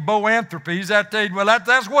B for boanthropy. He's out there, well,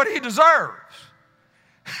 that's what he deserves.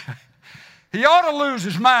 He ought to lose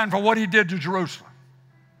his mind for what he did to Jerusalem.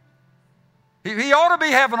 He ought to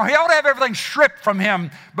have everything stripped from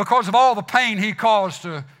him because of all the pain he caused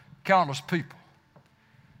to countless people.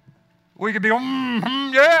 We could be,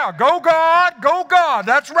 yeah, go God,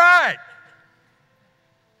 that's right.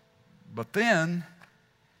 But then,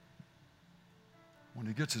 when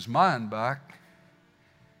he gets his mind back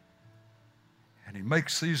and he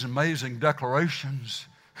makes these amazing declarations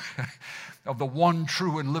of the one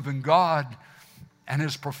true and living God and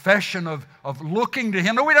his profession of looking to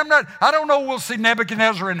him. No, I don't know we'll see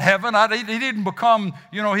Nebuchadnezzar in heaven. He didn't become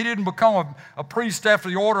a priest after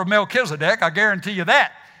the order of Melchizedek. I guarantee you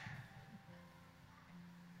that.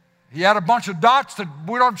 He had a bunch of dots that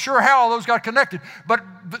we're not sure how all those got connected. But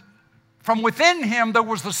from within him, there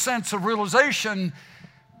was the sense of realization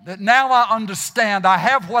that now I understand. I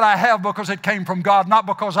have what I have because it came from God, not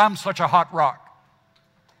because I'm such a hot rock.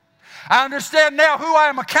 I understand now who I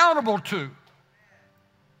am accountable to.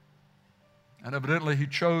 And evidently he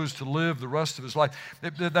chose to live the rest of his life.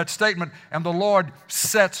 That statement, and the Lord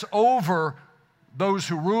sets over those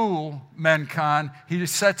who rule mankind, he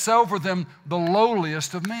sets over them the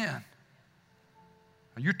lowliest of men.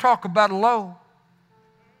 You talk about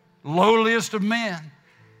lowliest of men.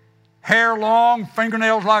 Hair long,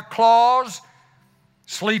 fingernails like claws,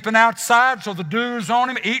 sleeping outside so the dew's on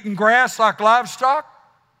him, eating grass like livestock.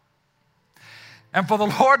 And for the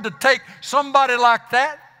Lord to take somebody like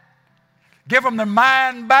that, give them their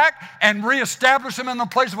mind back, and reestablish them in the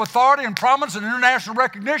place of authority and prominence and international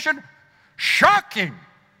recognition, shocking.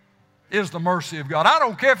 is the mercy of God. I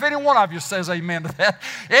don't care if any one of you says amen to that.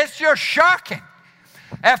 It's just shocking.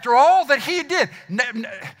 After all that he did,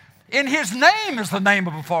 in his name is the name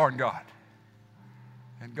of a foreign God.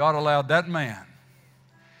 And God allowed that man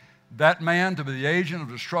to be the agent of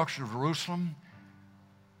destruction of Jerusalem.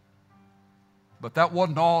 But that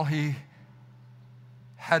wasn't all he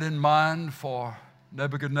had in mind for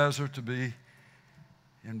Nebuchadnezzar to be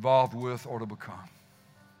involved with or to become.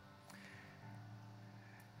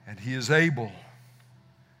 And he is able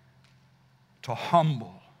to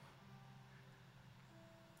humble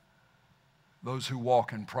those who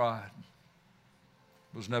walk in pride,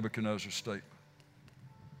 was Nebuchadnezzar's statement.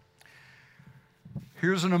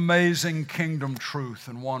 Here's an amazing kingdom truth,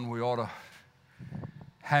 and one we ought to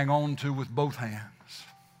hang on to with both hands.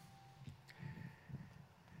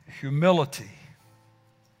 Humility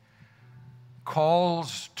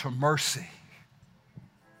calls to mercy.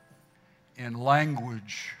 In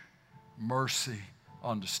language, mercy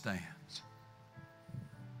understands.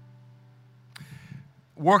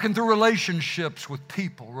 Working through relationships with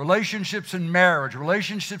people, relationships in marriage,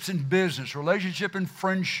 relationships in business, relationship in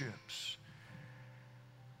friendships.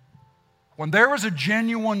 When there is a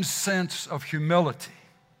genuine sense of humility,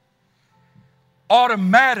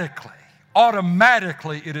 automatically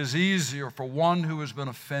it is easier for one who has been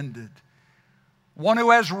offended, one who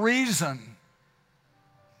has reason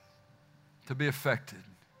to be affected,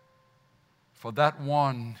 for that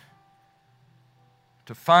one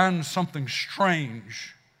to find something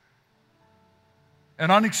strange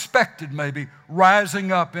and unexpected maybe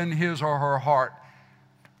rising up in his or her heart.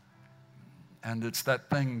 And it's that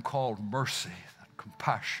thing called mercy, that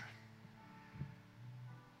compassion.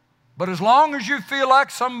 But as long as you feel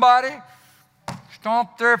like somebody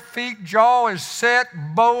stomp their feet, jaw is set,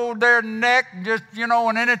 bowed their neck, just,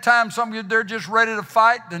 and anytime they're just ready to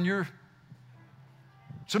fight, then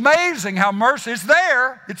it's amazing how mercy, it's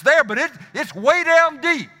there, but it's way down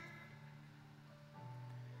deep.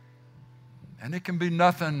 And it can be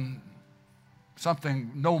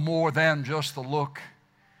something no more than just the look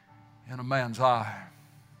in a man's eye.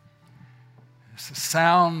 It's the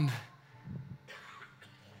sound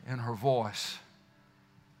in her voice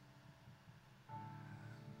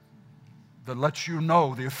that lets you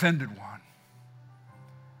know, the offended one,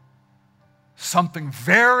 something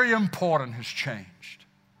very important has changed.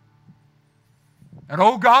 And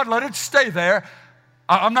oh God, let it stay there.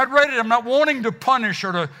 I'm not wanting to punish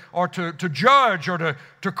or to judge or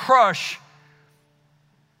to crush,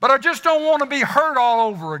 but I just don't want to be hurt all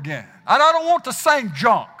over again. I don't want the same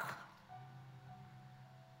junk.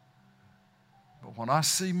 But when I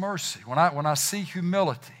see mercy, when I see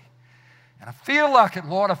humility, and I feel like it,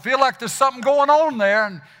 Lord, I feel like there's something going on there,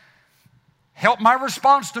 and help my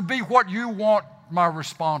response to be what you want my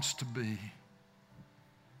response to be.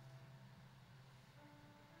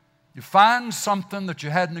 You find something that you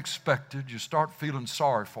hadn't expected, you start feeling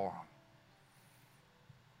sorry for them.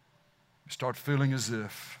 You start feeling as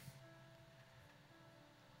if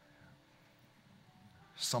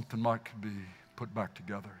something might could be put back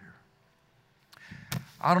together here.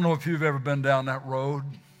 I don't know if you've ever been down that road.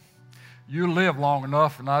 You live long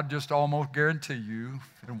enough, and I just almost guarantee you,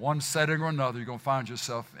 in one setting or another, you're going to find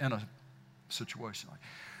yourself in a situation like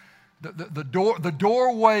that. The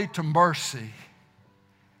doorway to mercy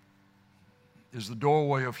is the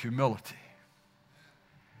doorway of humility.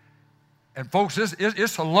 And folks,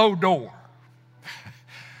 it's a low door.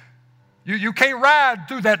 You can't ride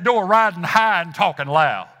through that door riding high and talking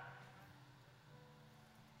loud.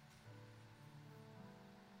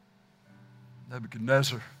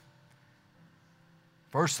 Nebuchadnezzar,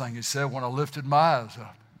 first thing he said, when I lifted my eyes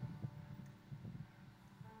up.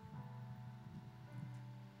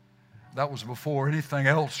 That was before anything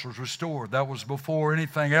else was restored. That was before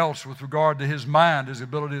anything else with regard to his mind, his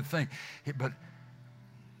ability to think. But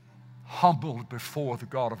humbled before the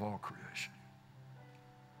God of all creation.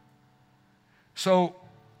 So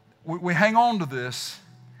we hang on to this.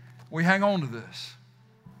 We hang on to this.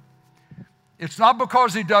 It's not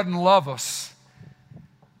because he doesn't love us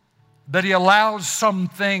that he allows some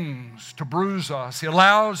things to bruise us. He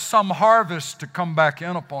allows some harvest to come back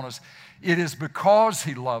in upon us. It is because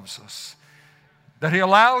he loves us that he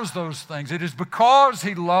allows those things. It is because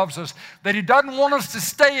he loves us that he doesn't want us to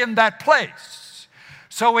stay in that place.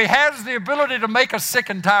 So he has the ability to make us sick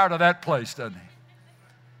and tired of that place, doesn't he?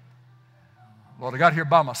 Lord, I got here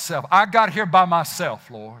by myself. I got here by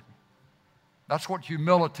myself, Lord. That's what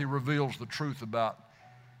humility reveals the truth about.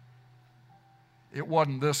 It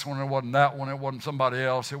wasn't this one, it wasn't that one, it wasn't somebody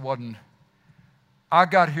else, it wasn't. I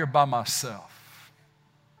got here by myself.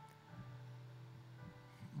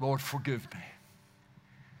 Lord, forgive me.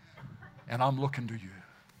 And I'm looking to you.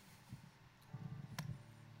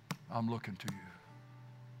 I'm looking to you.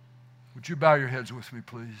 Would you bow your heads with me,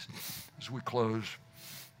 please, as we close?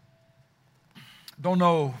 Don't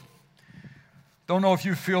know if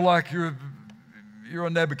you feel like you're a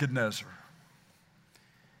Nebuchadnezzar.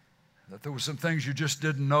 That there were some things you just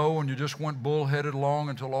didn't know and you just went bullheaded along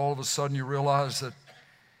until all of a sudden you realized that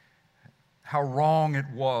how wrong it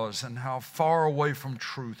was and how far away from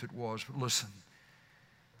truth it was. But listen,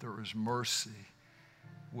 there is mercy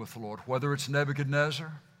with the Lord. Whether it's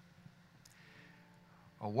Nebuchadnezzar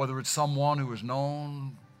or whether it's someone who has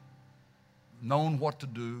known what to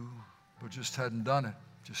do but just hadn't done it,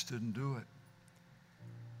 just didn't do it.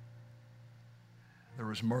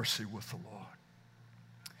 There is mercy with the Lord.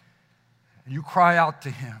 And you cry out to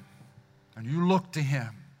Him and you look to Him.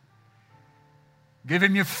 Give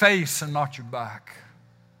Him your face and not your back.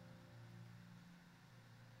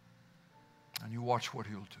 And you watch what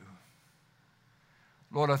He'll do.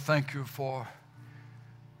 Lord, I thank you for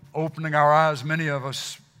opening our eyes, many of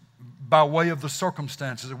us, by way of the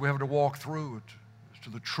circumstances that we have to walk through it, as to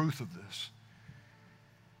the truth of this.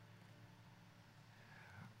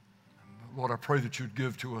 Lord, I pray that you'd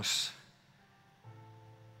give to us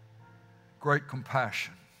great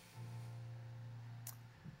compassion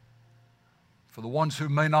for the ones who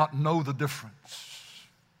may not know the difference,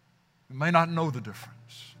 who may not know the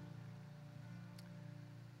difference.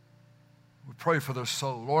 We pray for their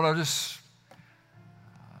soul. Lord, I just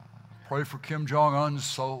pray for Kim Jong-un's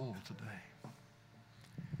soul today.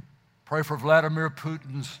 Pray for Vladimir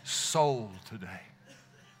Putin's soul today.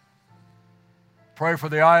 Pray for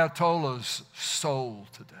the Ayatollah's soul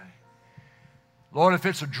today. Lord, if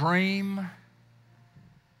it's a dream,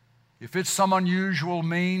 if it's some unusual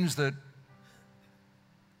means that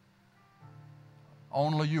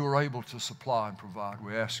only you are able to supply and provide,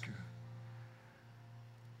 we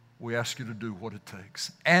ask you to do what it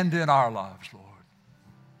takes, and in our lives, Lord,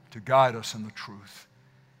 to guide us in the truth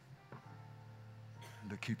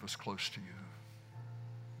and to keep us close to you.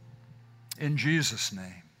 In Jesus'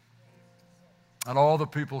 name. And all the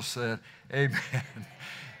people said, amen,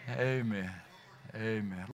 amen,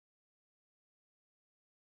 amen.